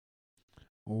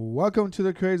Welcome to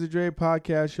the Crazy Dre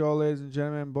Podcast Show, ladies and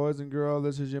gentlemen, boys and girls.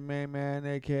 This is your main man,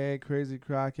 aka Crazy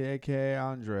Crockett, aka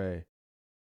Andre.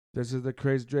 This is the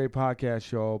Crazy Dre Podcast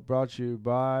Show, brought to you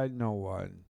by no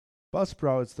one.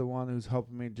 Buzzsprout's the one who's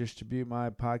helping me distribute my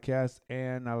podcast,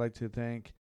 and I'd like to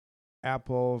thank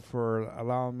Apple for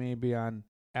allowing me to be on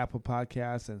Apple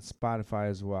Podcasts and Spotify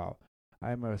as well.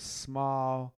 I'm a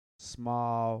small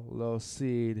little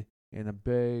seed in a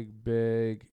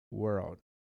big world.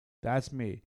 That's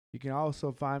me. You can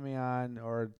also find me on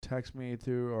or text me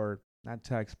through, or not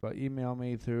text, but email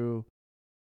me through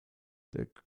the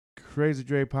Crazy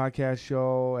Dre Podcast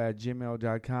Show at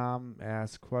gmail.com.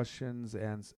 Ask questions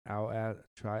and I'll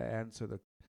try to answer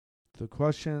the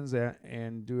questions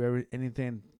and do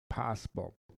anything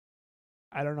possible.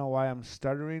 I don't know why I'm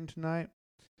stuttering tonight.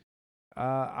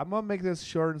 I'm going to make this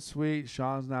short and sweet.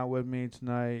 Sean's not with me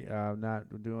tonight. I'm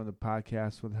not doing the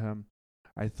podcast with him.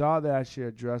 I thought that I should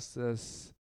address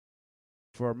this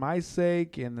for my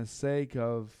sake and the sake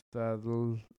of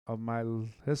my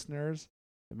listeners.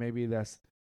 Maybe that's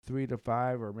 3 to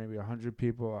 5 or maybe 100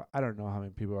 people. I don't know how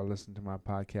many people are listening to my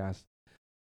podcast,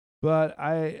 but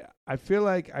I feel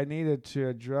like I needed to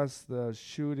address the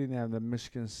shooting at the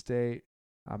Michigan State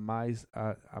on my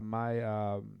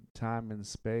time and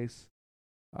space.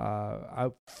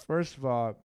 First of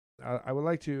all, I would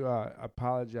like to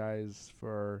apologize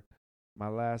for my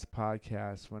last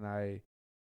podcast when I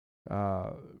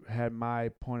had my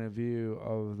point of view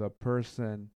of the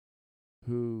person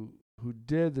who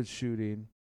did the shooting,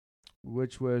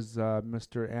 which was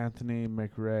Mr. Anthony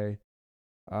McRae.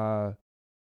 Uh,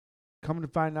 Coming to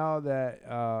find out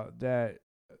that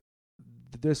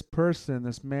this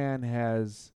man,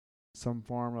 has some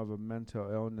form of a mental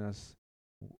illness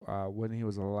when he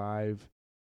was alive.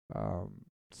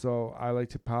 So I like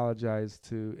to apologize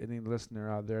to any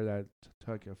listener out there that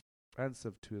took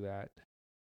offensive to that.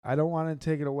 I don't want to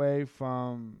take it away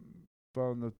from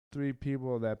the 3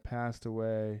 people that passed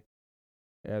away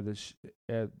at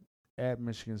the at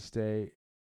Michigan State.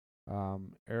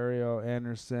 Ariel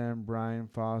Anderson, Brian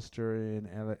Foster,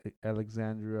 and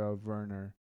Alexandria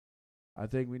Werner. I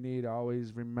think we need to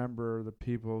always remember the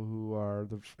people who are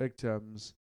the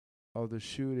victims of the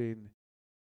shooting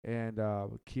and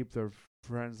keep their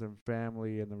friends and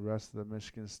family and the rest of the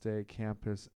Michigan State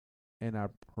campus in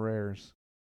our prayers.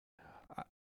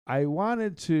 I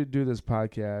wanted to do this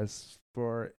podcast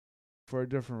for a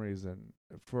different reason,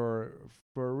 for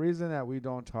a reason that we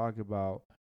don't talk about,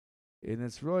 and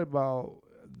it's really about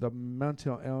the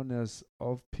mental illness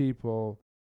of people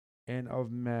and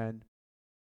of men.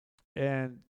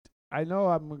 And I know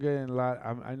I'm getting a lot.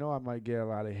 I know I might get a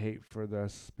lot of hate for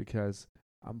this because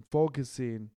I'm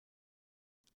focusing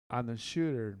on the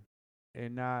shooter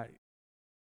and not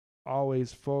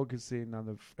always focusing on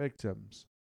the victims.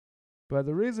 But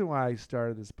the reason why I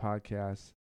started this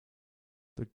podcast,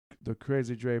 the the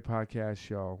Crazy Dre podcast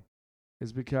show,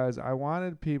 is because I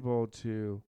wanted people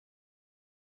to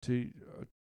uh,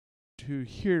 to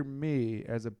hear me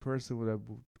as a person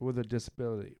with a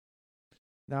disability.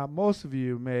 Now, most of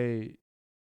you may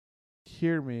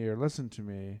hear me or listen to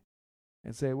me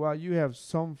and say, "Well, you have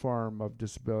some form of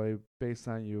disability based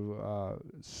on you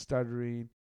stuttering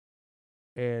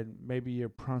and maybe your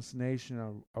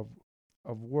pronunciation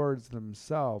of words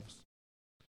themselves."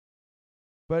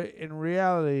 But in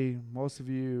reality, most of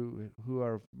you who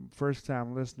are first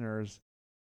time listeners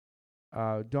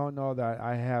don't know that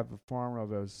I have a form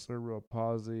of a cerebral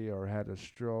palsy or had a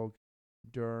stroke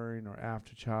during or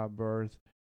after childbirth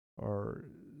or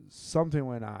something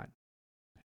went on.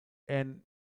 And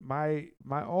my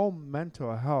own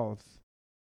mental health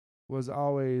was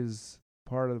always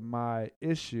part of my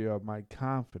issue of my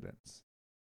confidence.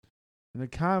 And the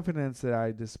confidence that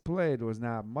I displayed was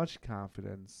not much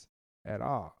confidence at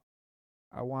all.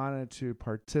 I wanted to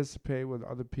participate with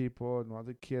other people and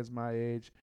other kids my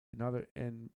age and other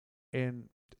and and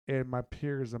my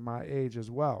peers of my age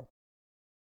as well.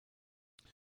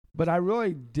 But I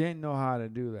really didn't know how to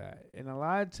do that. And a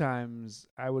lot of times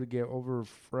I would get over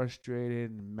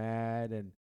frustrated and mad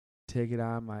and take it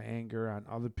on my anger on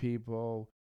other people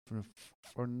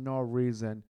for no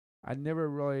reason. I never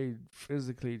really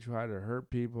physically try to hurt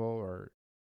people or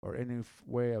any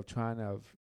way of trying to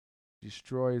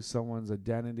destroy someone's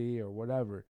identity or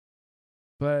whatever.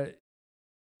 But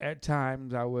at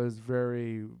times I was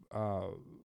very uh,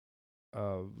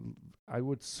 I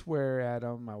would swear at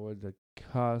them. I would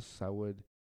cuss. I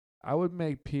would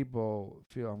make people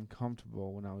feel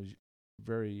uncomfortable when I was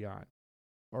very young.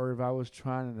 Or if I was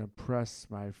trying to impress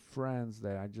my friends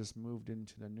that I just moved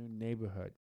into the new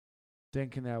neighborhood,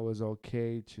 thinking that it was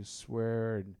okay to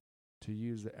swear and to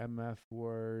use the MF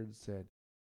words and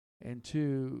and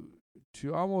to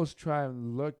almost try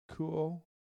and look cool,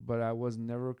 but I was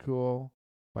never cool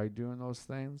by doing those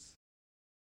things.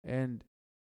 And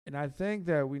and I think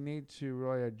that we need to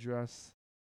really address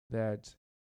that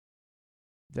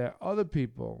other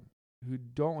people who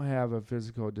don't have a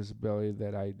physical disability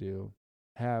that I do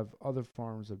have other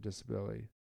forms of disability.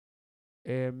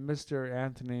 And Mr.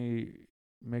 Anthony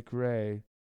McRae,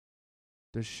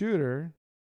 the shooter,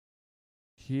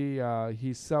 he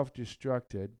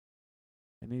self-destructed,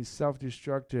 and he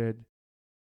self-destructed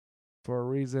for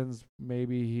reasons.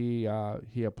 Maybe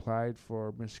he applied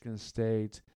for Michigan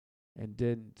State and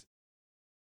didn't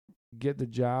get the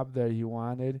job that he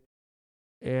wanted,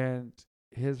 and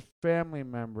his family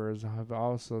members have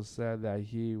also said that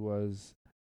he was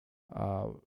uh,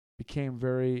 became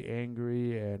very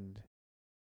angry and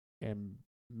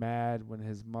mad when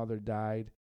his mother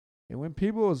died. And when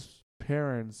people's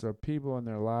parents or people in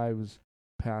their lives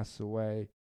pass away,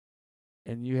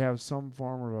 and you have some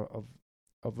form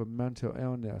of a mental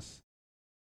illness,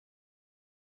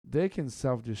 they can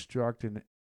self-destruct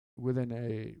within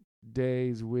a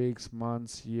days, weeks,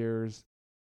 months, years,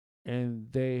 and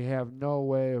they have no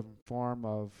way of form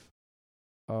of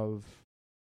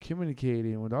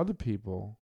communicating with other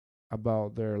people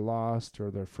about their loss or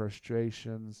their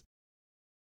frustrations,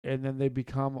 and then they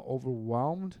become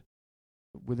overwhelmed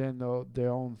within their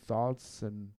own thoughts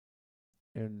and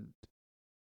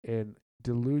and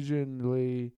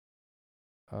delusionally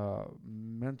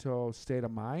mental state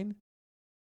of mind.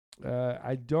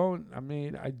 I don't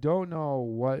know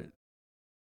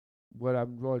what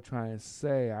I'm really trying to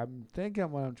say. I'm thinking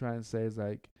what I'm trying to say is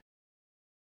like,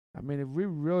 I mean, if we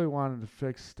really wanted to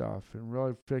fix stuff and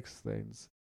really fix things,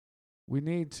 we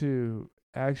need to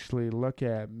actually look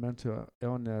at mental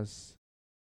illness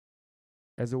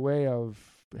as a way of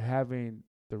having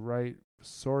the right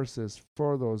sources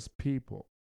for those people.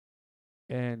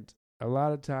 And a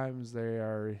lot of times they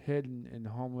are hidden in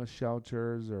homeless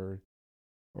shelters or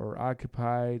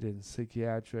occupied in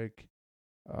psychiatric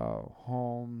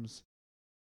homes.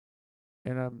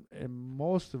 And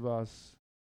most of us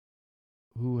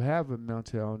who have a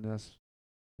mental illness,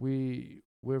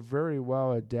 we're very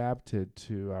well adapted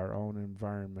to our own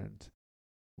environment.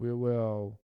 We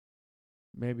will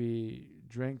maybe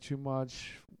drink too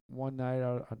much one night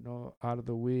out of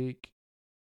the week.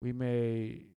 We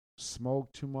may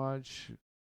smoke too much.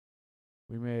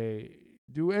 We may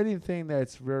do anything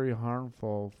that's very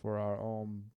harmful for our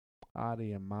own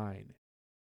body and mind.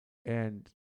 And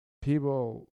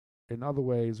people in other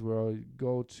ways will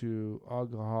go to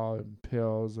alcohol and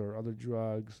pills or other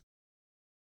drugs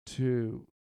to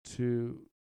to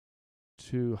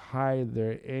to hide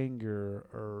their anger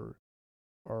or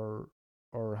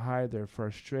or hide their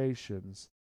frustrations.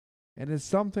 And it's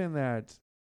something that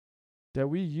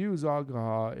we use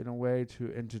alcohol in a way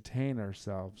to entertain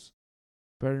ourselves.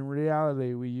 But in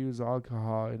reality, we use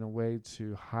alcohol in a way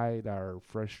to hide our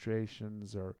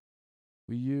frustrations, or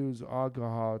we use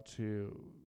alcohol to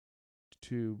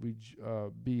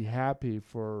be happy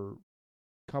for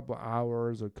a couple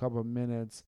hours or a couple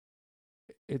minutes.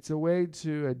 It's a way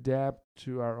to adapt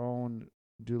to our own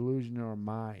delusional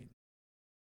mind.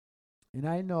 And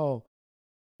I know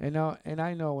when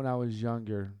I was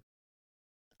younger,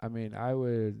 I mean, I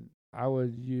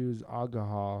would use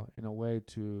alcohol in a way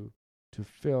to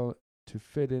feel to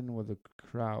fit in with a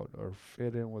crowd or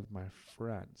fit in with my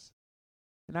friends.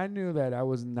 And I knew that I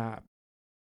was not,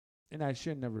 and I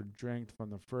should never drink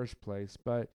from the first place,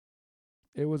 but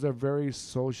it was a very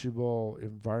sociable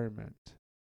environment.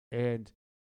 And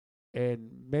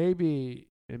maybe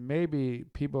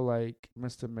people like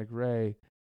Mr. McRae,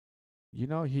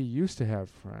 he used to have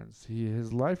friends.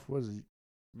 His life was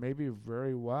maybe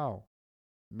very well.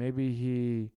 Maybe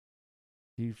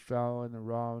he fell in the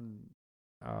wrong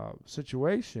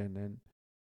situation,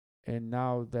 and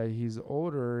now that he's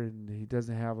older and he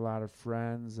doesn't have a lot of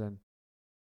friends, and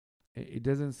it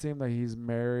doesn't seem like he's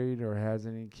married or has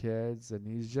any kids, and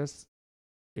he's just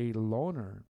a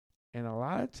loner. And a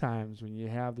lot of times when you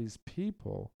have these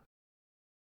people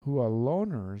who are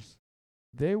loners,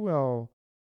 they will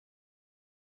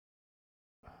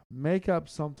make up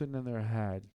something in their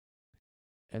head,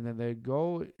 and then they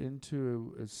go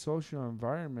into a social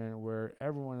environment where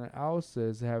everyone else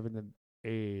is having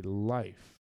a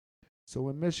life. So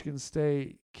when Michigan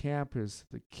State campus,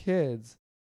 the kids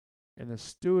and the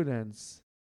students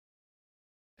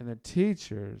and the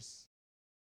teachers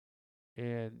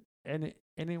and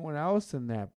anyone else in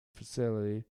that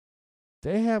facility,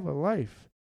 they have a life.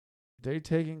 They're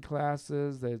taking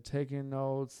classes, they're taking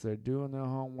notes, they're doing their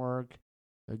homework,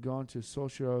 they're going to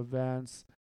social events,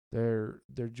 they're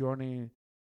joining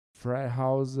frat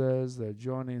houses, they're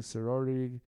joining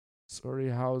sorority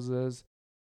houses,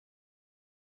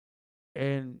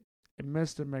 and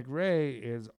Mr. McRae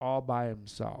is all by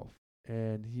himself,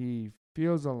 and he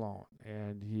feels alone,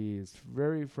 and he's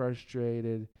very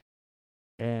frustrated,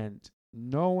 and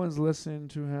no one's listening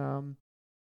to him.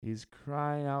 He's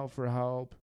crying out for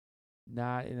help,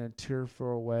 not in a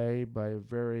tearful way,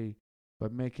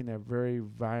 but making a very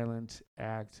violent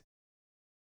act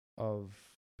of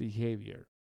behavior.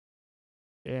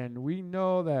 And we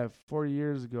know that 4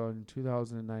 years ago in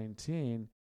 2019,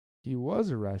 he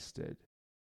was arrested,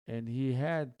 and he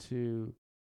had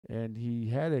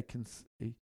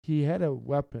a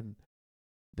weapon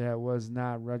that was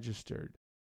not registered,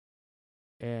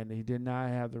 and he did not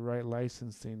have the right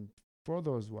licensing for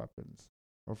those weapons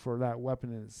or for that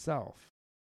weapon in itself.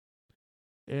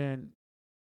 And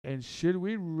should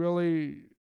we really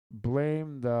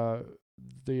blame the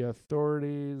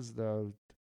authorities, the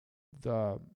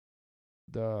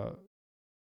the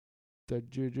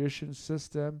judicial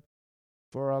system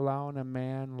for allowing a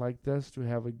man like this to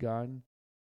have a gun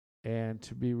and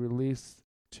to be released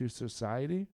to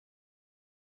society?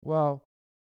 Well,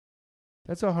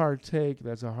 that's a hard take.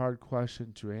 That's a hard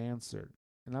question to answer.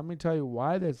 And let me tell you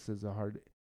why this is a hard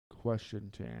question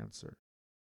to answer.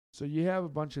 So you have a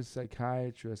bunch of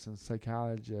psychiatrists and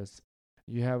psychologists.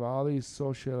 You have all these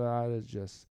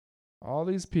sociologists, all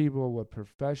these people with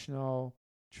professional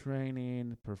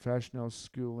training, professional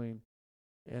schooling,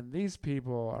 and these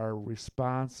people are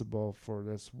responsible for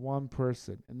this one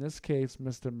person, in this case,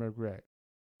 Mr. McRae.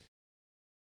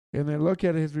 And they look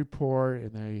at his report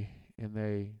and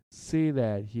they see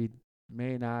that he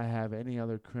may not have any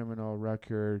other criminal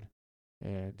record,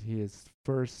 and his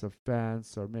first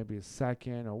offense or maybe a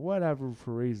second or whatever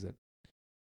for reason.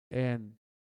 And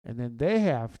then they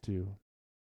have to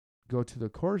go to the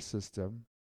court system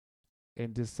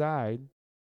and decide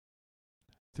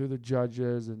through the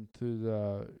judges and through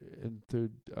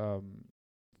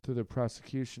the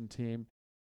prosecution team.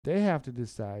 They have to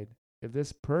decide if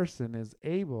this person is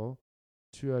able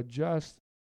to adjust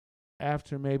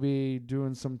after maybe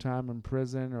doing some time in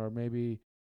prison, or maybe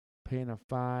paying a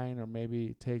fine, or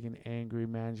maybe taking anger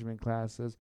management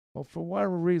classes, or for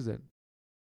whatever reason.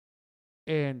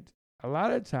 And a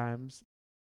lot of times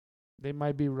they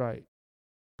might be right,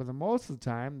 but the most of the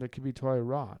time they could be totally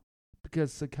wrong,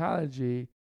 because psychology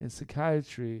and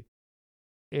psychiatry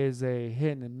is a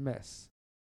hit and miss.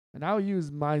 And I'll use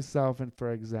myself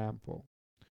for example.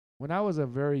 When I was a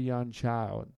very young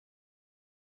child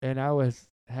and I was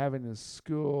having a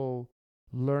school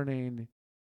learning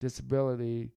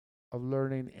disability of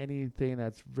learning anything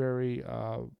that's very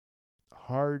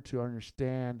hard to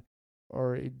understand,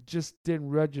 or it just didn't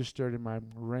register in my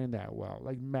brain that well,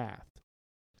 like math.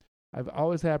 I've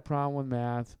always had a problem with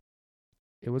math.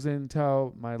 It wasn't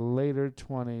until my later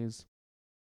 20s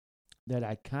that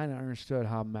I kind of understood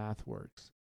how math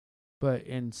works. But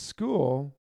in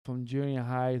school, from junior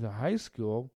high to high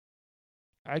school,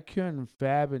 I couldn't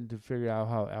fathom to figure out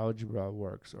how algebra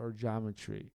works or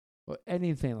geometry or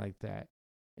anything like that.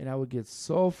 And I would get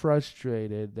so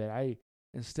frustrated that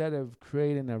instead of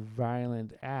creating a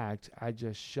violent act, I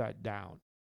just shut down.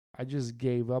 I just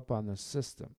gave up on the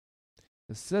system.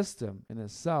 The system in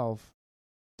itself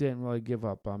didn't really give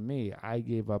up on me. I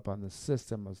gave up on the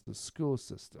system of the school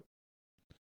system.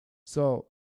 So,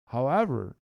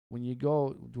 however, when you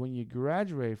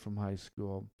graduate from high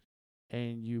school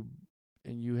and you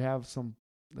have some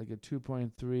like a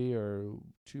 2.3 or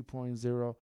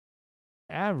 2.0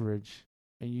 average,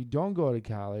 and you don't go to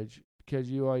college because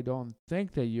you don't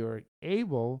think that you're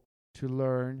able to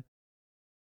learn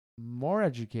more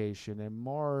education and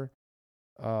more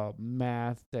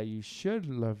math that you should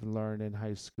have learned in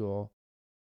high school,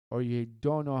 or you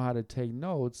don't know how to take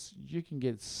notes, you can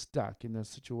get stuck in a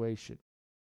situation.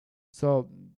 So,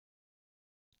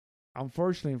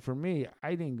 unfortunately for me,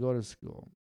 I didn't go to school.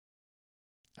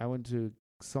 I went to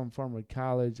some form of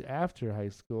college after high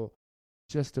school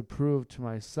just to prove to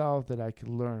myself that I could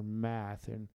learn math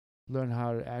and learn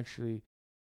how to actually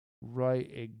write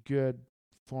a good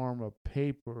form of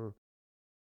paper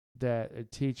that a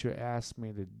teacher asked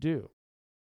me to do.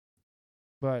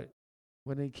 But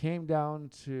when it came down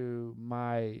to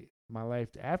my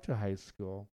life after high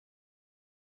school,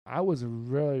 I was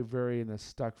really very in a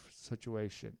stuck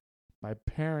situation. My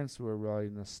parents were really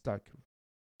in a stuck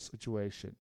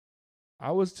situation.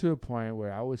 I was to a point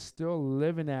where I was still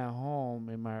living at home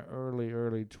in my early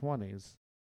 20s.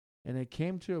 And it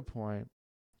came to a point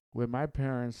where my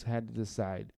parents had to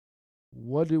decide,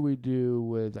 what do we do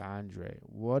with Andre?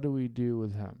 What do we do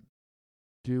with him?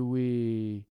 Do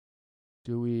we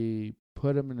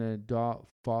put him in an adult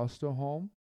foster home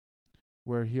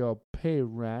where he'll pay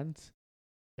rent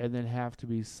and then have to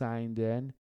be signed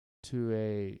in to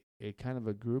a kind of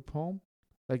a group home,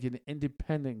 like an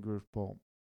independent group home.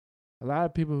 A lot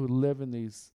of people who live in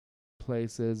these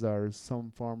places are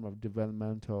some form of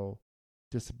developmental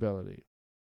disability.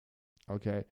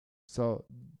 Okay, so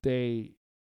they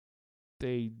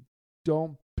they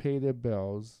don't pay their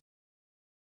bills,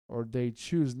 or they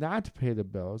choose not to pay the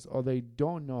bills, or they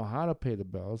don't know how to pay the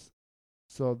bills.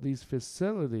 So these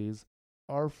facilities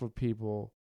are for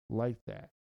people like that.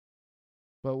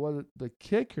 But what the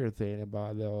kicker thing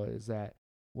about it, though, is that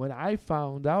when I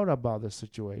found out about the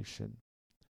situation,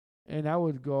 and I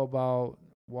would go about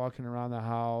walking around the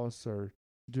house or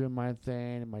doing my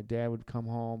thing, and my dad would come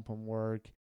home from work,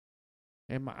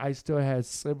 and I still had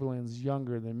siblings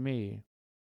younger than me,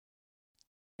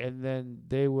 and then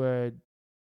they would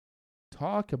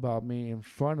talk about me in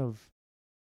front of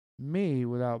me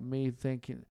without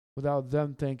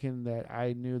them thinking that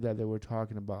I knew that they were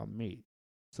talking about me.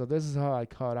 So this is how I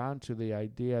caught on to the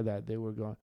idea that they were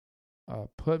going to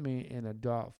put me in a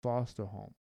adult foster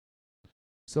home.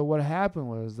 So what happened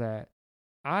was that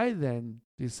I then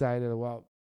decided, well,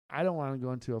 I don't want to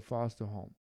go into a foster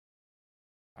home.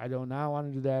 I do not want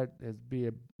to do that.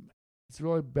 It's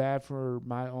really bad for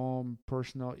my own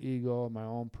personal ego, my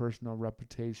own personal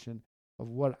reputation of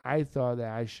what I thought that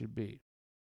I should be.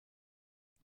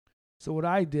 So what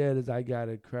I did is I got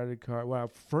a credit card. Well,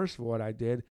 first of all, what I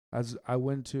did is I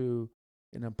went to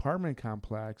an apartment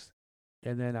complex,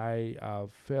 and then I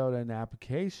filled an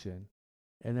application,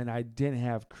 and then I didn't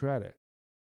have credit.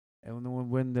 And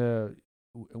when the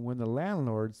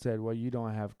landlord said, "Well, you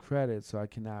don't have credit, so I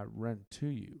cannot rent to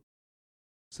you."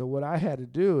 So what I had to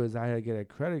do is I had to get a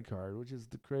credit card, which is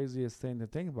the craziest thing to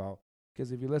think about.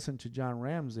 Because if you listen to John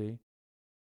Ramsey,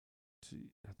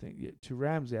 to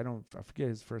Ramsey, I forget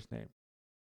his first name.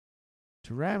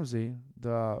 To Ramsey,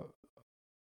 the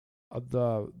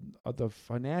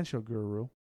financial guru,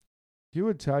 he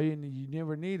would tell you you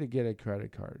never need to get a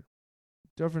credit card.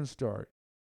 Different story.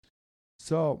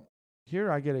 So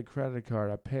here I get a credit card.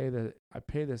 I pay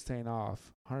this thing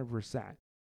off 100%.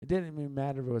 It didn't even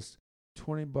matter if it was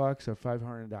 $20 or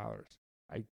 $500.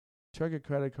 I took a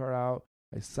credit card out.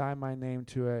 I signed my name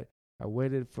to it. I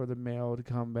waited for the mail to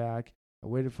come back. I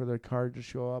waited for the card to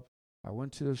show up. I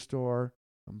went to the store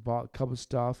and bought a couple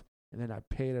stuff, and then I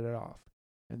paid it off.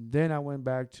 And then I went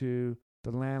back to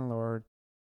the landlord.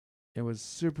 It was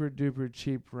super duper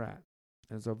cheap rent.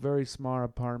 It's a very small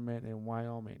apartment in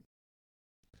Wyoming.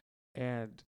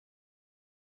 And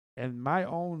my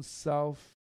own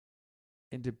self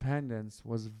independence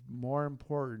was more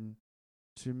important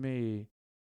to me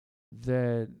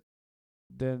than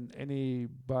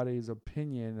anybody's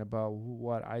opinion about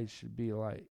what I should be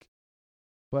like.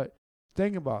 But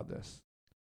think about this.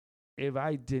 If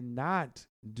I did not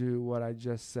do what I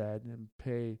just said and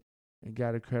pay and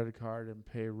got a credit card and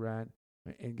pay rent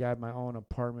and got my own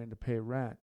apartment to pay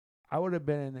rent, I would have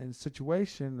been in a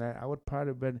situation that I would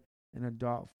probably have been in an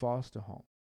adult foster home.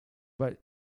 But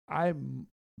I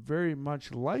very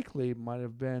much likely might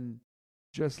have been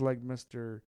just like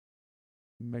Mr.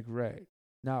 McRae.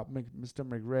 Now, Mr.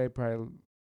 McRae probably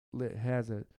has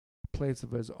a place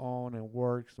of his own and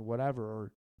works or whatever,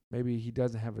 or maybe he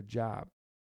doesn't have a job.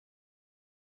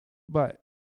 But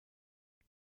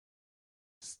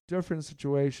different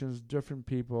situations, different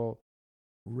people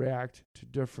react to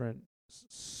different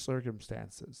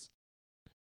circumstances.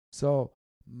 So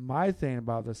my thing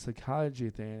about the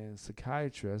psychology thing and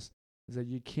psychiatrists is that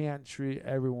you can't treat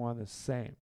everyone the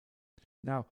same.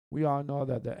 Now, we all know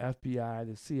that the FBI,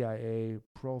 the CIA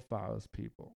profiles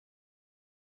people,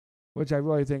 which I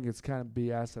really think is kind of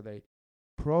BS that they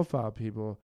profile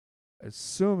people,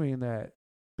 assuming that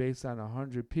based on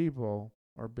 100 people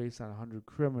or based on 100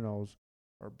 criminals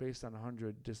or based on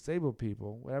 100 disabled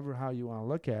people, whatever how you want to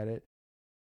look at it,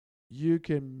 you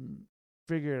can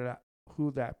figure out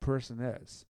who that person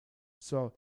is.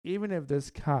 So even if this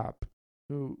cop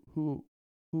who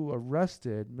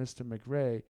arrested Mr.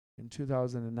 McRae in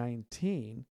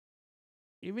 2019,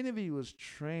 even if he was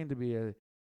trained to be a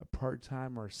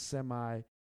part-time or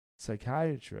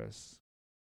semi-psychiatrist,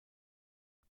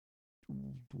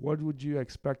 what would you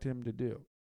expect him to do?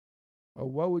 Or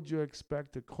what would you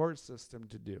expect the court system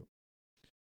to do?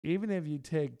 Even if you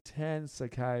take 10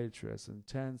 psychiatrists and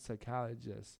 10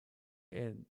 psychologists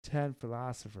and 10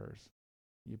 philosophers,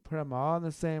 you put them all in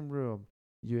the same room,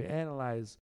 you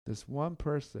analyze this one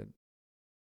person,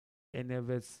 and if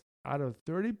it's out of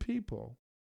 30 people,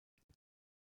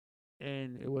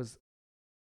 and it was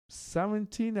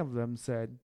 17 of them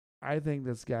said, I think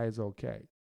this guy is okay.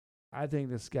 I think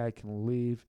this guy can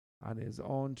leave on his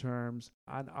own terms,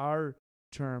 on our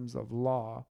terms of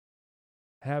law,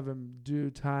 have him do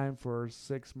time for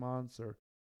 6 months or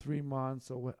 3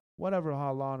 months or whatever,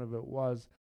 how long of it was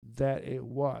that it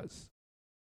was.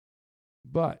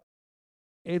 But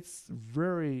it's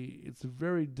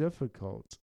very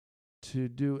difficult to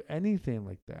do anything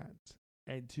like that,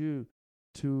 and to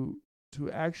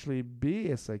actually be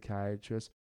a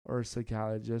psychiatrist or a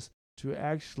psychologist, to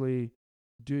actually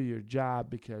do your job,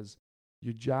 because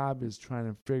your job is trying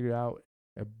to figure out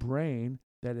a brain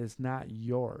that is not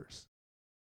yours.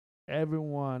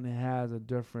 Everyone has a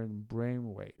different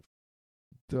brainwave.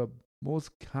 The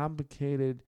most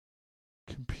complicated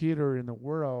computer in the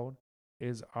world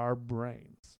is our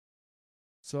brains.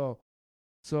 So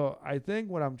I think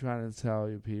what I'm trying to tell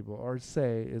you people or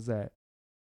say is that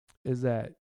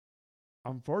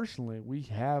unfortunately we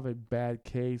have a bad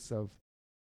case of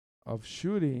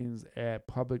shootings at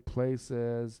public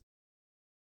places,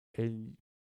 and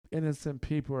innocent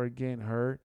people are getting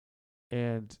hurt,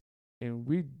 and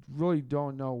we really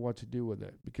don't know what to do with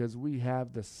it, because we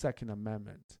have the Second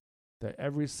Amendment that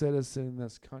every citizen in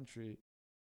this country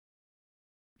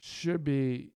should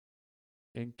be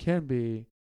and can be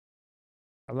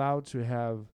allowed to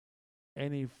have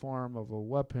any form of a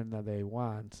weapon that they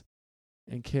want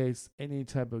in case any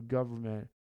type of government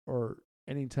or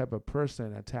any type of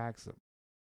person attacks them.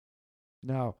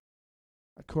 Now,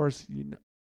 of course,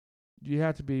 you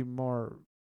have to be more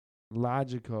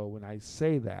logical when I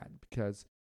say that, because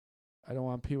I don't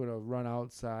want people to run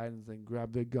outside and then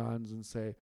grab their guns and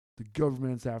say the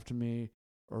government's after me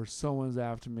or someone's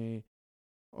after me,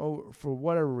 or for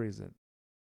whatever reason.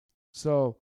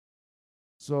 So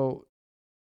the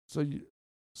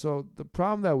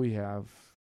problem that we have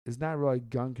is not really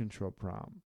gun control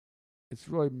problem. It's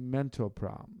really mental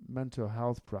problem, mental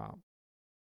health problem.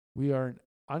 We are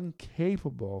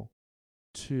incapable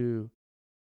to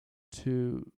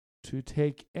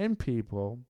take in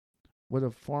people with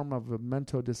a form of a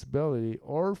mental disability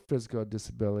or physical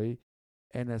disability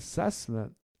and assess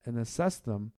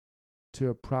them to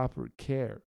a proper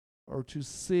care, or to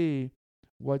see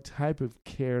what type of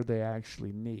care they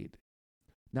actually need.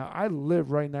 Now, I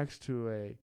live right next to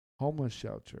a homeless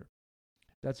shelter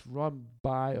that's run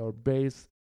by or based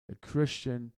a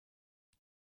Christian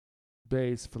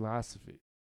based philosophy.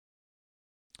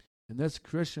 And this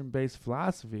Christian based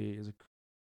philosophy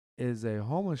is a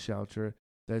homeless shelter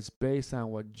that's based on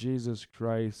what Jesus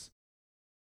Christ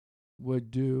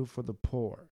would do for the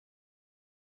poor.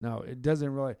 Now, it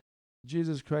doesn't really,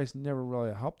 Jesus Christ never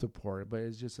really helped the poor, but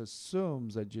it just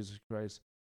assumes that Jesus Christ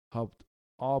helped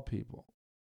all people.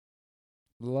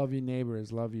 Love your neighbor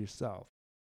as love yourself.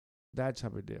 That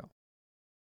type of deal.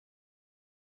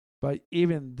 But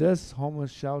even this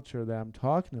homeless shelter that I'm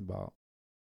talking about,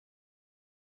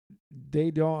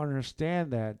 they don't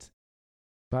understand that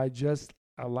by just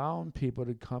allowing people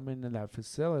to come into that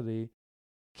facility,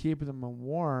 keeping them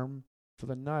warm for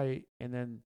the night, and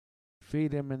then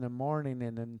feed them in the morning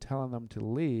and then telling them to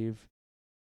leave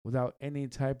without any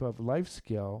type of life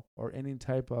skill or any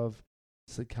type of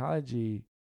psychology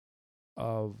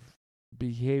of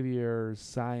behavior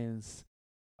science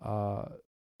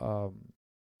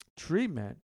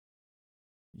treatment,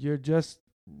 you're just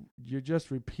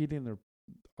repeating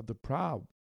the problem.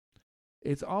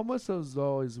 It's almost as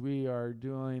though as we are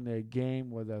doing a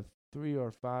game with a 3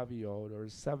 or 5-year-old or a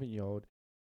 7-year-old,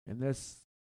 and this,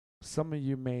 some of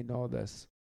you may know this.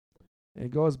 It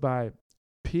goes by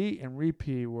Pete and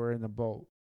Repeat were in the boat.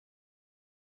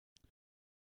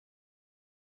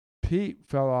 Pete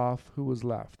fell off, who was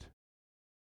left?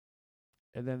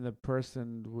 And then the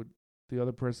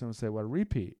other person would say, well,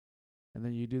 Repeat. And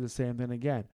then you do the same thing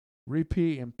again.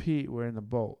 Repeat and Pete were in the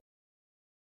boat.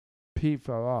 Pete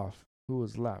fell off, who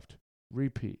was left?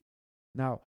 Repeat.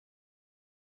 Now,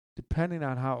 depending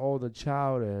on how old the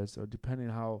child is, or depending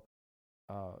on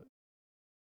how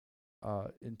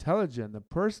intelligent the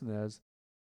person is,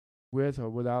 with or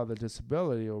without the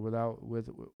disability, or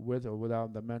with or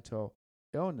without the mental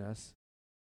illness,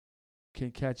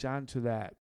 can catch on to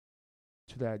that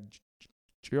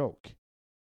joke.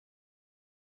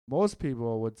 Most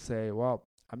people would say, well,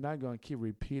 I'm not going to keep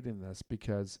repeating this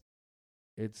because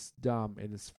it's dumb.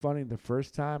 It is funny the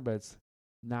first time, but it's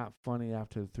not funny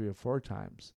after 3 or 4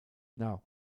 times. Now,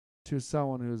 to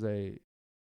someone who's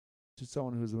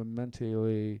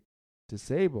mentally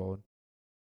disabled,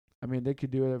 I mean, they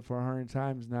could do it for 100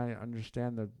 times and not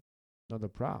understand the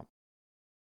problem.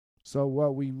 So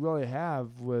what we really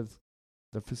have with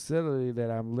the facility that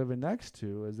I'm living next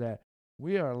to is that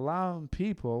we are allowing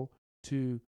people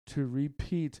to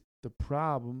repeat the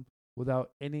problem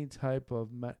without any type of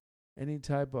any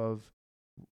type of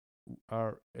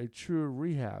a true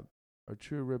rehab, a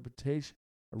true reputation,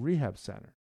 a rehab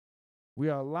center. We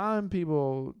are allowing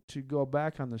people to go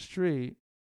back on the street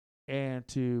and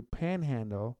to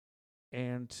panhandle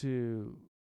and to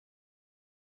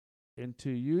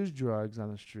use drugs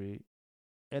on the street,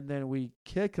 and then we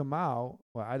kick them out.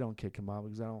 Well, I don't kick them out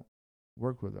because I don't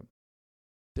work with them.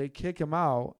 They kick them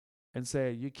out and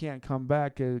say you can't come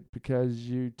back because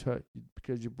you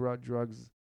brought drugs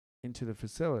into the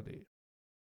facility.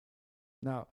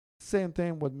 Now, same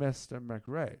thing with Mr.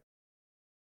 McRae.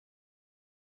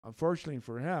 Unfortunately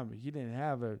for him, he didn't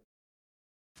have a.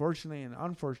 Fortunately and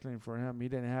unfortunately for him, he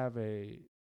didn't have a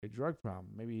drug problem.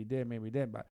 Maybe he did, maybe he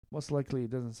didn't, but most likely it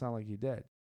doesn't sound like he did.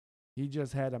 He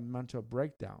just had a mental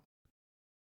breakdown.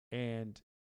 And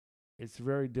it's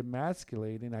very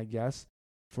demasculating, I guess,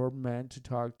 for men to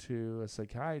talk to a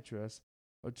psychiatrist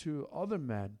or to other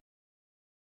men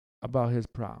about his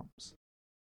problems.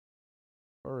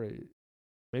 Or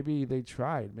maybe they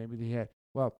tried. Maybe they had.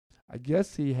 Well, I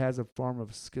guess he has a form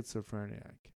of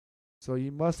schizophrenic. So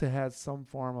he must have had some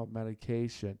form of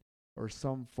medication or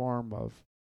some form of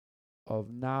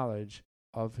knowledge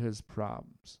of his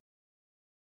problems.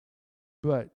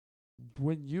 But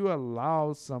when you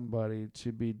allow somebody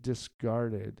to be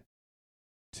discarded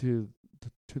to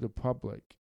the public,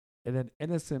 and then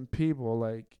innocent people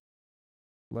like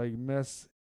Miss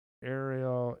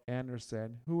Ariel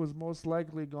Anderson, who was most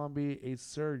likely going to be a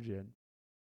surgeon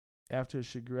after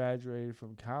she graduated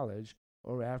from college,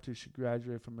 or after she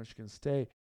graduated from Michigan State,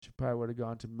 she probably would have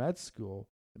gone to med school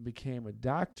and became a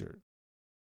doctor.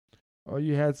 Or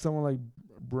you had someone like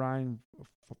Brian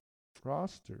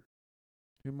Foster,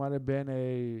 who might have been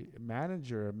a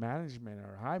manager, a management,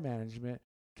 or high management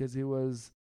because he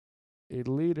was a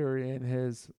leader in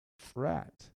his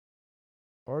frat.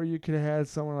 Or you could have had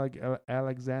someone like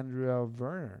Alexandria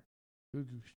Werner, who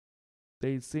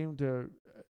they seem to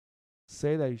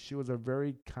say that she was a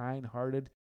very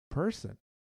kind-hearted person.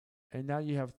 And now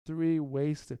you have three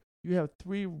wasted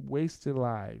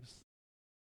lives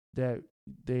that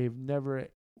they've never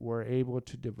were able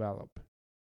to develop.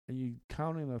 And you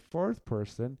counting the fourth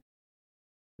person,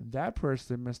 that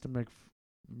person, Mr.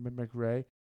 McRae,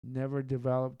 never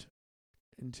developed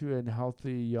into a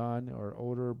healthy young or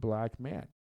older black man.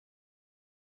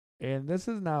 And this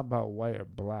is not about white or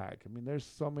black. I mean, there's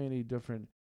so many different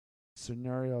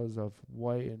scenarios of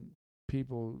white and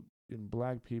people and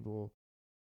black people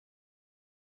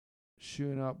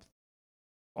shooting up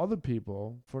other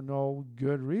people for no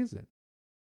good reason.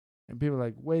 And people are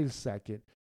like, wait a second.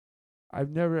 I've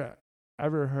never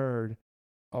ever heard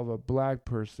of a black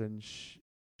person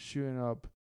shooting up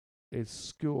a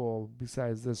school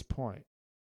besides this point.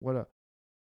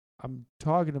 I'm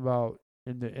talking about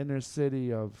in the inner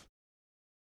city of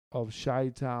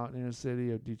Chi-Town, inner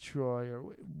city of Detroit,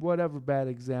 or whatever bad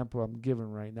example I'm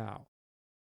giving right now.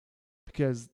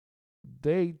 Because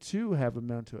they too have a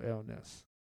mental illness.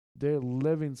 They're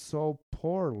living so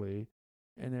poorly,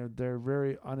 and they're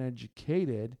very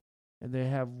uneducated, and they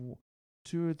have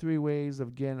 2 or 3 ways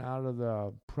of getting out of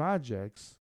the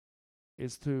projects.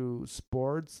 It's through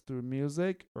sports, through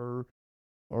music, or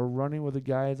running with the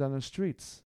guys on the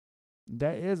streets.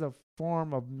 That is a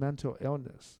form of mental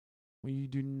illness. When you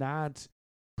do not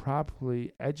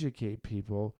properly educate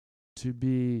people to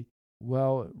be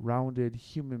well-rounded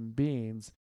human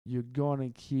beings, you're going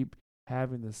to keep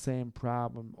having the same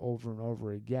problem over and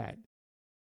over again.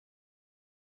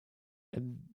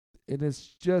 And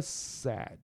it's just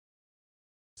sad.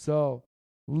 So,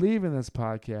 leaving this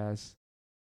podcast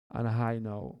on a high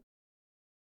note,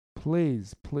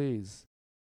 please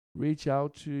reach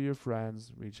out to your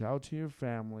friends, reach out to your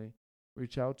family,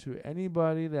 reach out to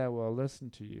anybody that will listen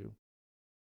to you.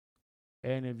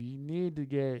 And if you need to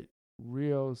get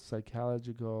real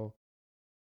psychological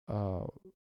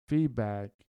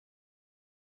feedback,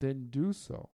 then do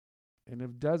so. And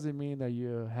it doesn't mean that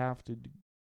you have to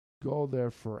go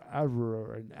there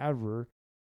forever and ever.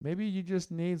 Maybe you just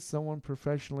need someone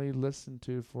professionally listened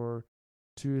to for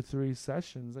 2 or 3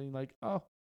 sessions, and you're like, oh,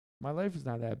 my life is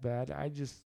not that bad. I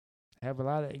just have a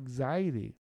lot of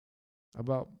anxiety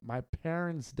about my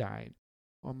parents dying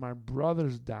or my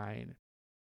brothers dying,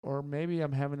 or maybe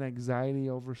I'm having anxiety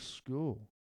over school.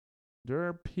 There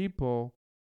are people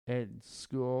at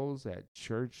schools, at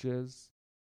churches,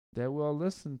 that will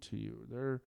listen to you.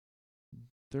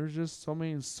 There's just so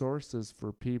many sources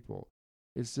for people.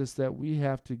 It's just that we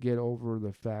have to get over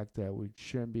the fact that we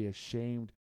shouldn't be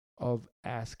ashamed of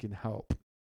asking help.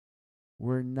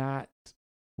 We're not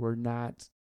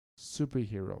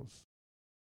superheroes.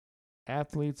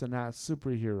 Athletes are not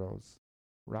superheroes.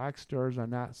 Rock stars are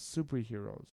not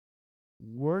superheroes.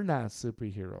 We're not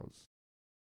superheroes,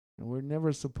 and we're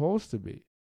never supposed to be.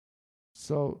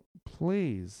 So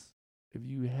please, if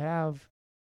you have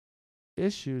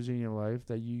issues in your life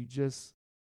that you just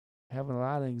have a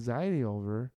lot of anxiety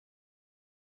over,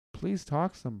 please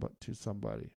talk to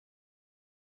somebody.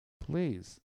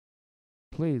 Please,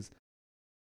 please.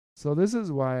 So this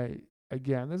is why,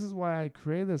 again, this is why I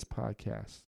create this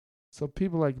podcast. So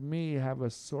people like me have a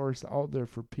source out there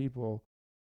for people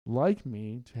like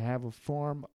me to have a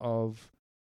form of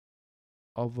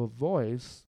a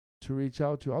voice to reach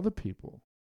out to other people.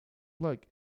 Look,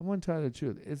 I'm going to tell you the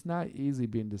truth. It's not easy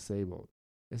being disabled.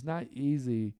 It's not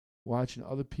easy watching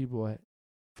other people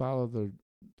follow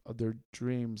their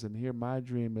dreams, and here my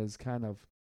dream is kind of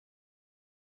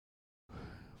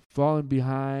falling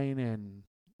behind and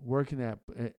working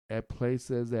at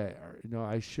places that are,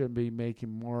 I should be making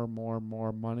more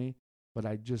money, but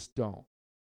I just don't.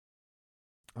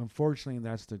 Unfortunately,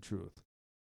 that's the truth.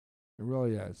 It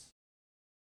really is.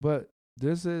 But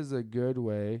this is a good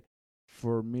way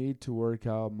for me to work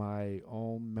out my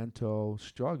own mental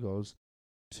struggles,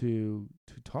 to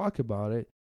talk about it.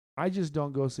 I just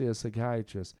don't go see a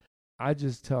psychiatrist. I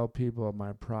just tell people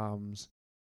my problems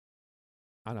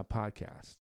on a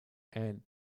podcast. And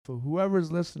for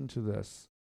whoever's listening to this,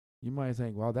 you might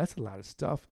think, wow, that's a lot of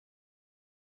stuff.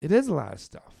 It is a lot of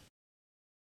stuff.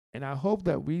 And I hope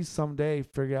that we someday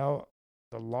figure out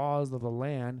the laws of the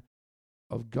land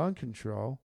of gun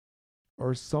control,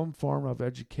 or some form of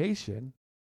education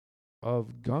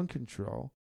of gun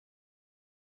control.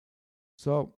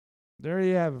 So there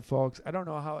you have it, folks. I don't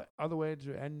know how other way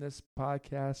to end this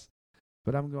podcast,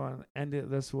 but I'm going to end it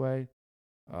this way.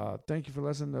 Thank you for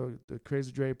listening to the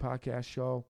Crazy Dre podcast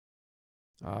show.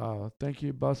 Thank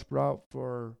you, Buzzsprout,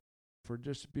 for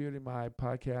distributing my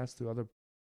podcast to other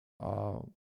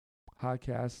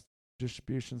podcast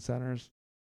distribution centers.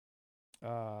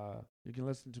 You can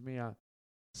listen to me on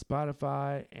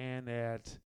Spotify and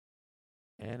at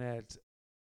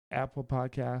Apple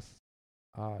Podcasts.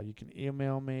 You can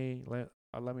email me.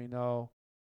 Let me know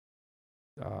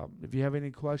if you have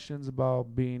any questions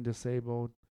about being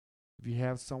disabled. If you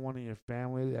have someone in your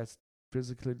family that's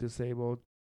physically disabled,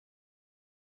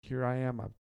 here I am.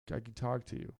 I can talk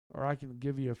to you, or I can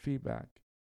give you a feedback.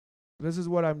 This is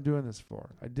what I'm doing this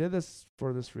for. I did this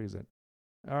for this reason.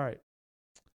 All right.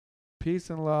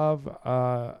 Peace and love.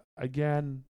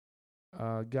 Again,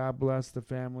 God bless the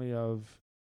family of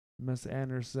Miss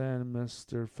Anderson,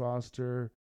 Mr.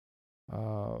 Foster,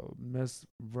 Miss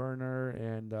Werner,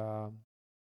 and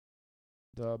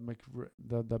the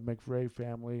McRae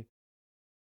family.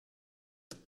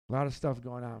 A lot of stuff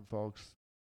going on, folks.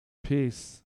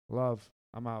 Peace, love.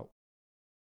 I'm out.